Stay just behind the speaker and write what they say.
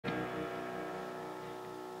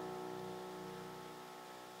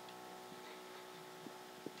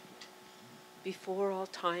Before all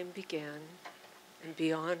time began, and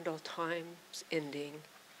beyond all time's ending,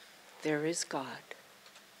 there is God.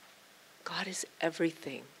 God is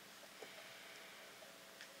everything.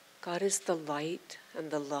 God is the light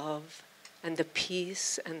and the love and the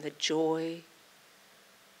peace and the joy,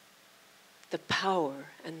 the power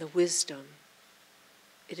and the wisdom.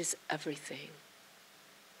 It is everything.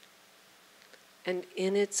 And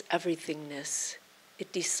in its everythingness,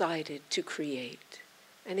 it decided to create,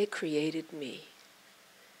 and it created me.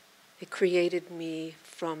 It created me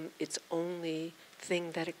from its only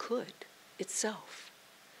thing that it could, itself.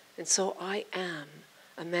 And so I am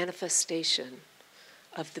a manifestation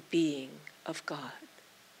of the being of God.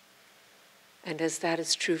 And as that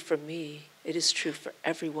is true for me, it is true for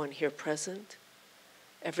everyone here present,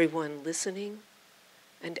 everyone listening,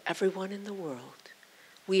 and everyone in the world.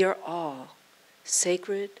 We are all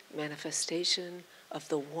sacred manifestation of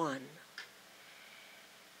the One,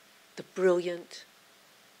 the brilliant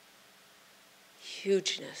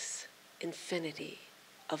hugeness, infinity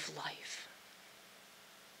of life.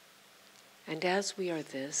 And as we are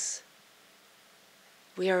this,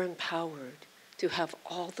 we are empowered to have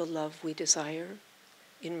all the love we desire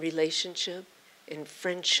in relationship, in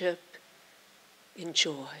friendship, in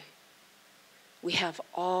joy. We have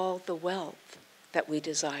all the wealth that we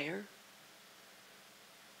desire.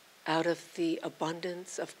 Out of the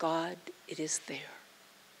abundance of God, it is there.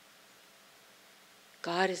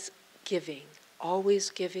 God is giving,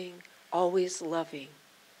 always loving,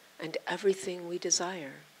 and everything we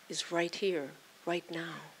desire is right here, right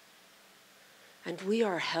now. And we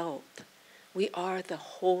are health. We are the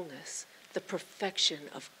wholeness, the perfection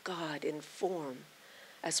of God in form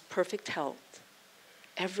as perfect health.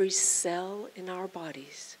 Every cell in our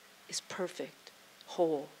bodies is perfect,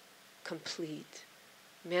 whole, complete,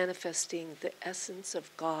 manifesting the essence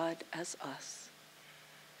of God as us.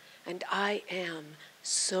 And I am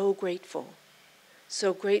so grateful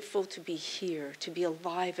to be here, to be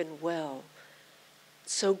alive and well,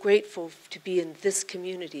 so grateful to be in this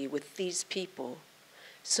community with these people,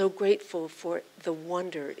 so grateful for the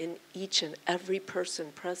wonder in each and every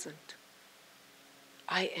person present.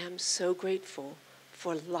 I am so grateful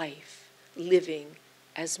for life, living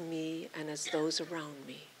as me and as those around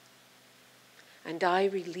me. And I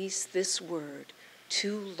release this word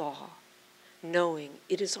to law, knowing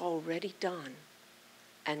it is already done,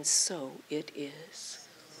 and so it is.